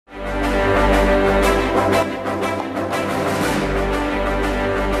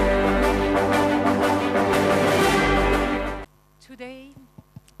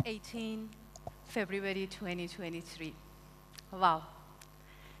February 2023. Wow,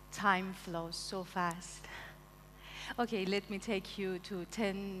 time flows so fast. Okay, let me take you to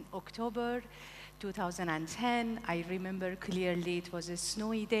 10 October 2010. I remember clearly it was a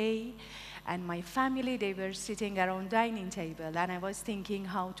snowy day, and my family, they were sitting around dining table, and I was thinking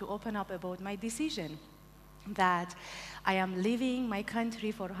how to open up about my decision that I am leaving my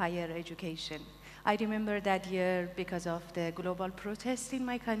country for higher education. I remember that year, because of the global protests in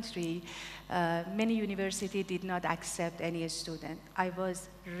my country, many universities did not accept any student. I was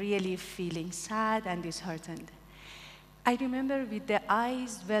really feeling sad and disheartened. I remember with the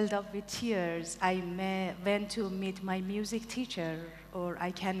eyes welled up with tears, I went to meet my music teacher, or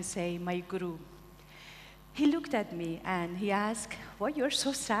I can say my guru. He looked at me and he asked, "Why you're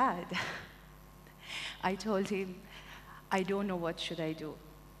so sad?" I told him, "I don't know what should I do.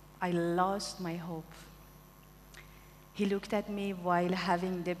 I lost my hope." He looked at me while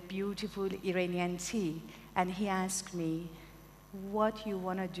having the beautiful Iranian tea, and he asked me, "What you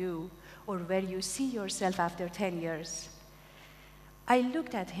want to do, or where you see yourself after 10 years? I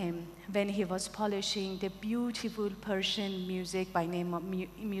looked at him when he was polishing the beautiful Persian music by name of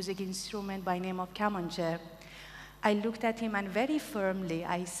music instrument by name of kamanche. I looked at him and very firmly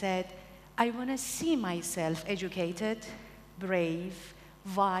I said, "I want to see myself educated, brave,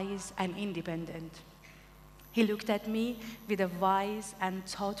 wise, and independent." He looked at me with a wise and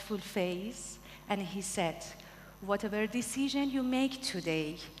thoughtful face, and he said, "Whatever decision you make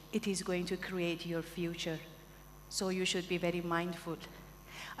today, it is going to create your future. So you should be very mindful."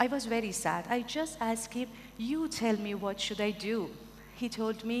 I was very sad. I just asked him, "You tell me, what should I do?" He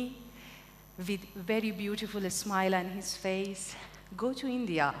told me with very beautiful smile on his face, "Go to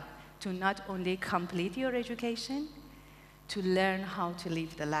India to not only complete your education, to learn how to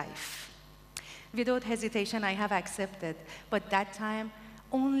live the life." Without hesitation, I have accepted. But that time,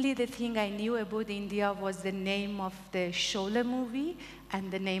 only the thing I knew about India was the name of the Sholay movie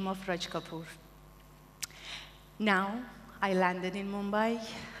and the name of Raj Kapoor. Now, I landed in Mumbai,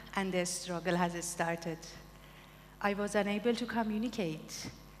 and the struggle has started. I was unable to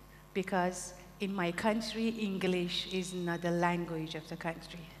communicate because in my country, English is not the language of the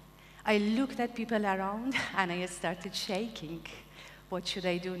country. I looked at people around and I started shaking. What should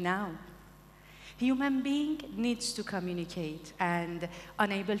I do now? Human being needs to communicate, and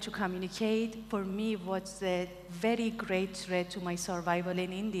unable to communicate for me was a very great threat to my survival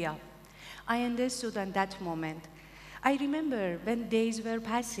in India. I understood at that moment. I remember when days were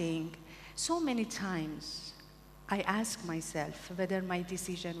passing, so many times I asked myself whether my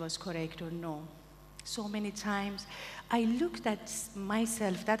decision was correct or no. So many times I looked at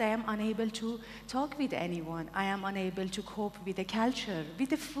myself that I am unable to talk with anyone. I am unable to cope with the culture, with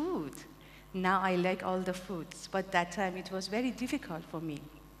the food. Now I like all the foods, but that time it was very difficult for me.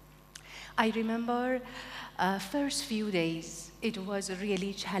 I remember first few days, it was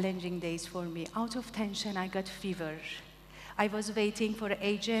really challenging days for me. Out of tension, I got fever. I was waiting for an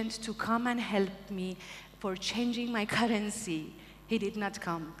agent to come and help me for changing my currency. He did not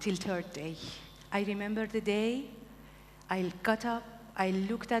come till third day. I remember the day, I got up, I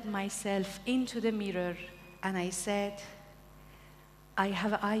looked at myself into the mirror, and I said, "I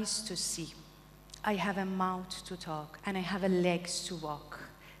have eyes to see, I have a mouth to talk, and I have legs to walk."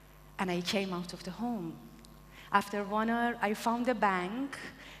 And I came out of the home. After 1 hour, I found a bank,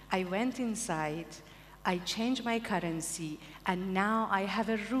 I went inside, I changed my currency, and now I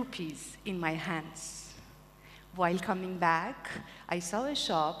have rupees in my hands. While coming back, I saw a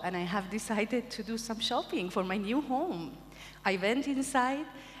shop, and I have decided to do some shopping for my new home. I went inside,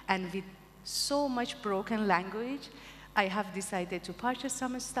 and with so much broken language, I have decided to purchase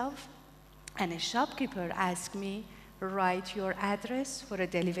some stuff, and a shopkeeper asked me, "Write your address for a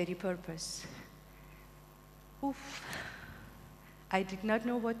delivery purpose." Oof. I did not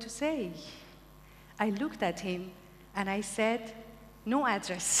know what to say. I looked at him, and I said, "No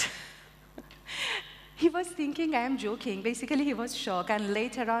address." He was thinking I am joking. Basically, he was shocked, and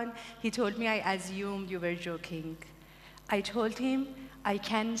later on, he told me, "I assumed you were joking." I told him, "I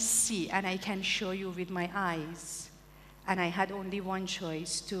can see, and I can show you with my eyes." And I had only one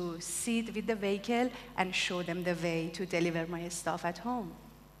choice, to sit with the vehicle and show them the way to deliver my stuff at home.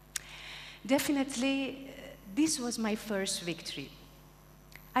 Definitely, this was my first victory.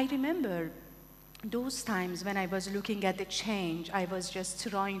 I remember those times when I was looking at the change, I was just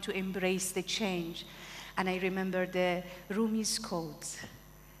trying to embrace the change. And I remember the Rumi's quote,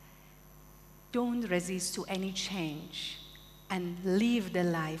 "Don't resist to any change and live the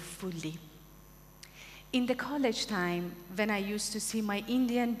life fully." In the college time, when I used to see my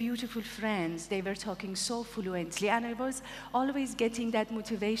Indian beautiful friends, they were talking so fluently, and I was always getting that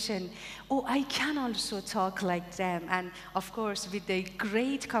motivation. Oh, I can also talk like them. And of course, with the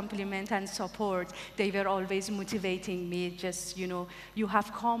great compliment and support, they were always motivating me. Just, you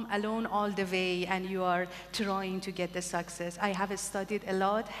have come alone all the way, and you are trying to get the success. I have studied a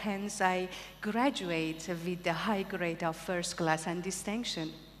lot, hence I graduate with the high grade of first class and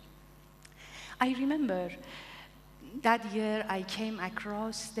distinction. I remember that year I came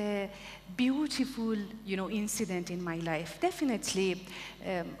across the beautiful, incident in my life. Definitely,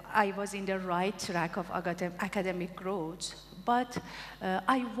 I was in the right track of academic growth, but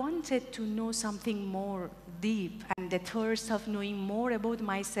I wanted to know something more deep, and the thirst of knowing more about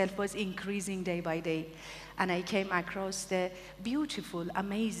myself was increasing day by day. And I came across the beautiful,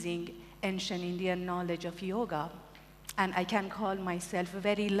 amazing, ancient Indian knowledge of yoga. And I can call myself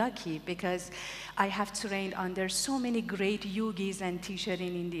very lucky because I have trained under so many great yogis and teachers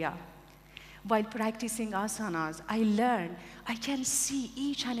in India. While practicing asanas, I learned I can see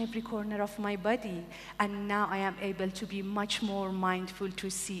each and every corner of my body, and now I am able to be much more mindful to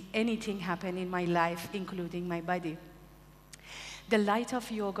see anything happen in my life, including my body. The light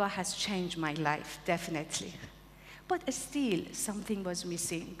of yoga has changed my life, definitely. But still, something was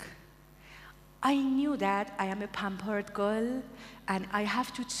missing. I knew that I am a pampered girl and I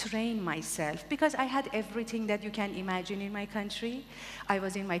have to train myself because I had everything that you can imagine in my country. I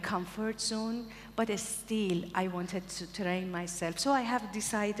was in my comfort zone, but still I wanted to train myself. So I have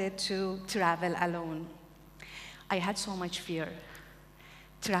decided to travel alone. I had so much fear.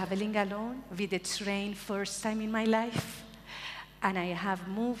 Traveling alone with a train, first time in my life. And I have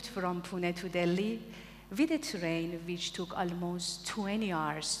moved from Pune to Delhi with a train which took almost 20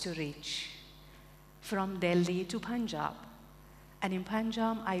 hours to reach. From Delhi to Punjab. And in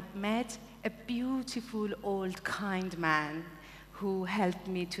Punjab, I met a beautiful, old, kind man who helped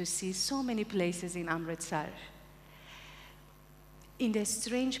me to see so many places in Amritsar. In this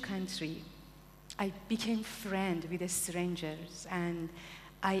strange country, I became friends with the strangers, and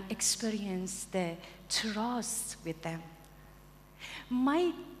I experienced the trust with them.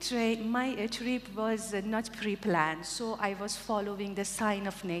 My trip was not pre-planned, so I was following the sign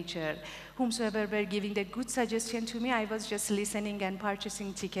of nature. Whomsoever were giving the good suggestion to me, I was just listening and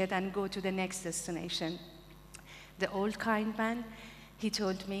purchasing ticket and go to the next destination. The old kind man, he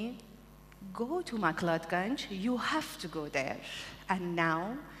told me, go to Makladganj, you have to go there. And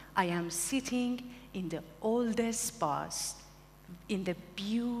now I am sitting in the oldest bus in the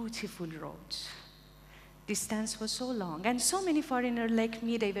beautiful road. Distance was so long, and so many foreigners like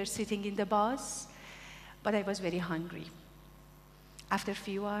me, they were sitting in the bus, but I was very hungry. After a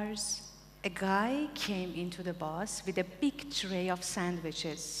few hours, a guy came into the bus with a big tray of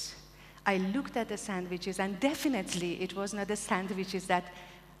sandwiches. I looked at the sandwiches, and definitely it was not the sandwiches that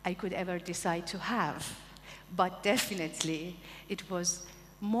I could ever decide to have, but definitely it was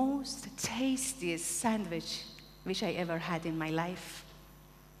most tastiest sandwich which I ever had in my life.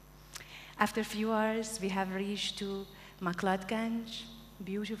 After a few hours, we have reached to Makladganj,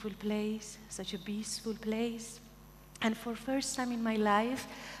 beautiful place, such a peaceful place. And for first time in my life,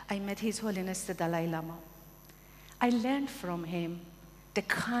 I met His Holiness the Dalai Lama. I learned from him the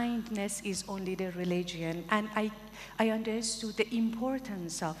kindness is only the religion, and I understood the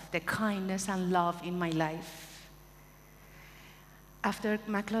importance of the kindness and love in my life. After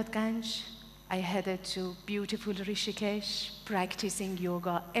Makladganj, I headed to beautiful Rishikesh, practicing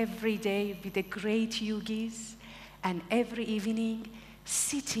yoga every day with the great yogis, and every evening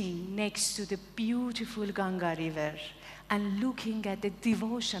sitting next to the beautiful Ganga river and looking at the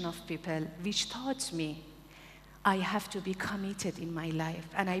devotion of people, which taught me I have to be committed in my life.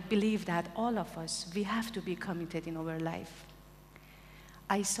 And I believe that all of us, we have to be committed in our life.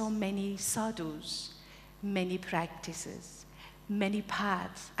 I saw many sadhus, many practices, many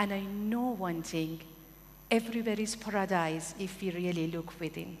paths, and I know one thing, everywhere is paradise if we really look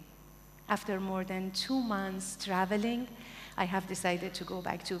within. After more than 2 months traveling, I have decided to go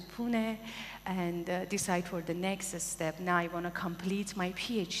back to Pune and decide for the next step. Now I want to complete my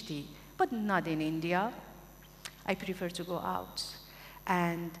PhD, but not in India. I prefer to go out.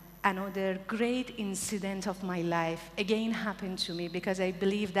 And another great incident of my life again happened to me, because I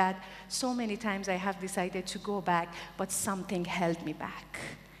believe that so many times I have decided to go back, but something held me back.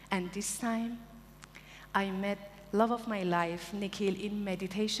 And this time, I met love of my life, Nikhil, in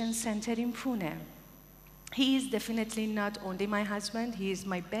meditation center in Pune. He is definitely not only my husband, he is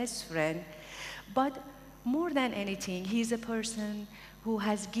my best friend, but more than anything, he is a person who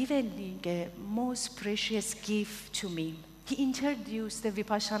has given me the most precious gift to me. He introduced the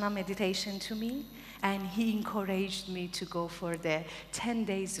Vipassana meditation to me, and he encouraged me to go for the 10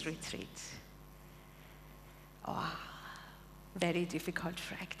 days retreat. Oh, very difficult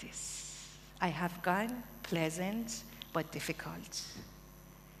practice. I have gone, pleasant, but difficult.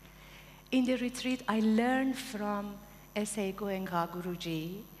 In the retreat, I learned from S.A. Goenka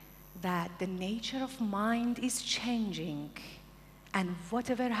Guruji that the nature of mind is changing, and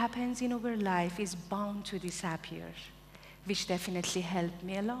whatever happens in our life is bound to disappear, which definitely helped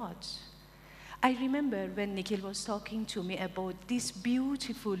me a lot. I remember when Nikhil was talking to me about this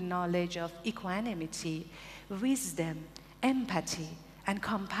beautiful knowledge of equanimity, wisdom, empathy, and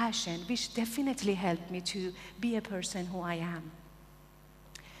compassion, which definitely helped me to be a person who I am.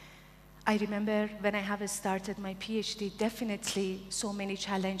 I remember when I have started my PhD, definitely so many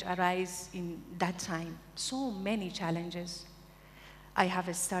challenges arise in that time, so many challenges. I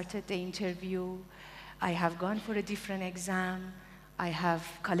have started the interview, I have gone for a different exam, I have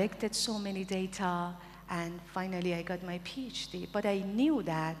collected so many data, and finally I got my PhD. But I knew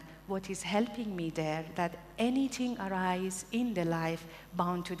that what is helping me there, that anything arises in the life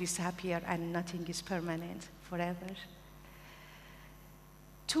bound to disappear and nothing is permanent forever.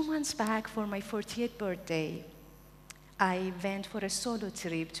 2 months back, for my 40th birthday, I went for a solo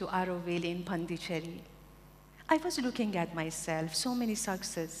trip to Auroville in Pondicherry. I was looking at myself, so many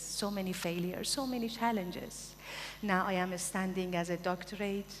successes, so many failures, so many challenges. Now I am standing as a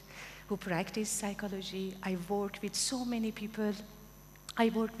doctorate who practice psychology. I work with so many people. I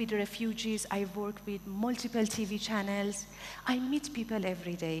work with refugees. I work with multiple TV channels. I meet people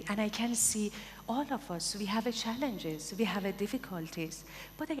every day, and I can see all of us, we have challenges, we have difficulties.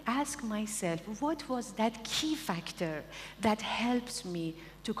 But I ask myself, what was that key factor that helps me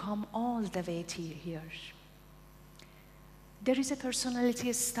to come all the way to here? There is a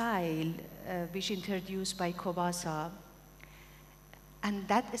personality style which introduced by Kobasa, and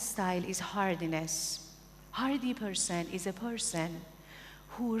that style is hardiness. Hardy person is a person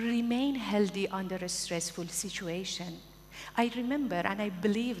who remain healthy under a stressful situation. I remember, and I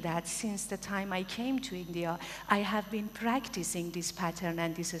believe that since the time I came to India, I have been practicing this pattern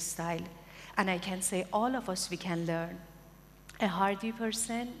and this style. And I can say all of us, we can learn. A hardy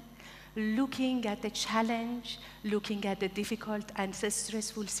person, looking at the challenge, looking at the difficult and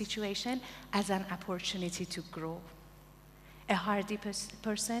stressful situation as an opportunity to grow. A hardy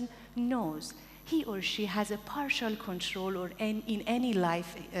person knows he or she has a partial control or in any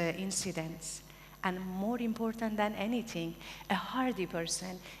life incidents. And more important than anything, a hardy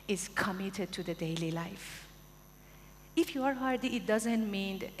person is committed to the daily life. If you are hardy, it doesn't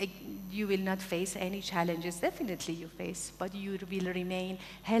mean you will not face any challenges. Definitely you face, but you will remain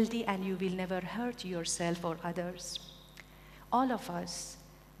healthy and you will never hurt yourself or others. All of us,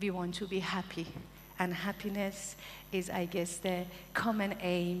 we want to be happy. And happiness is, I guess, the common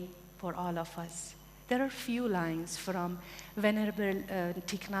aim for all of us. There are few lines from Venerable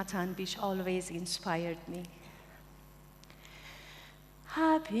Thich Nhat Hanh which always inspired me.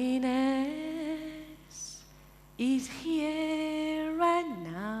 Happiness is here and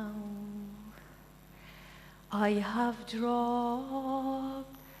now. I have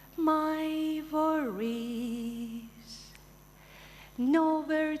dropped my worries.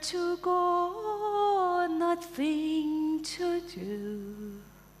 Nowhere to go, nothing to do,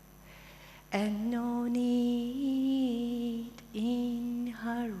 and no need in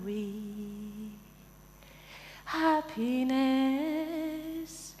hurry. Happiness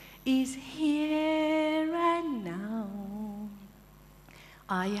is here and now.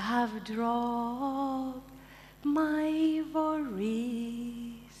 I have dropped my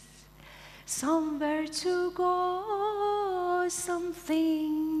worries. Somewhere to go,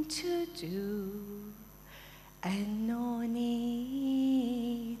 something to do, and no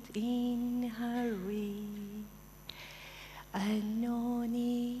need in hurry, and no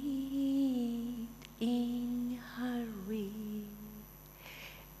need in hurry,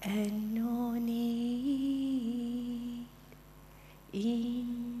 and no need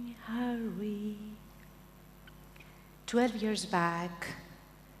in hurry. 12 years back,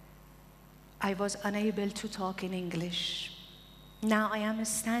 I was unable to talk in English. Now I am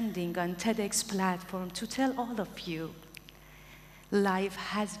standing on TEDx platform to tell all of you, life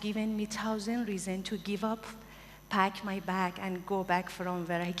has given me 1,000 reasons to give up, pack my bag, and go back from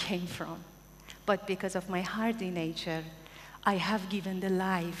where I came from. But because of my hardy nature, I have given the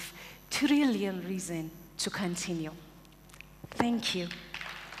life 1 trillion reasons to continue. Thank you.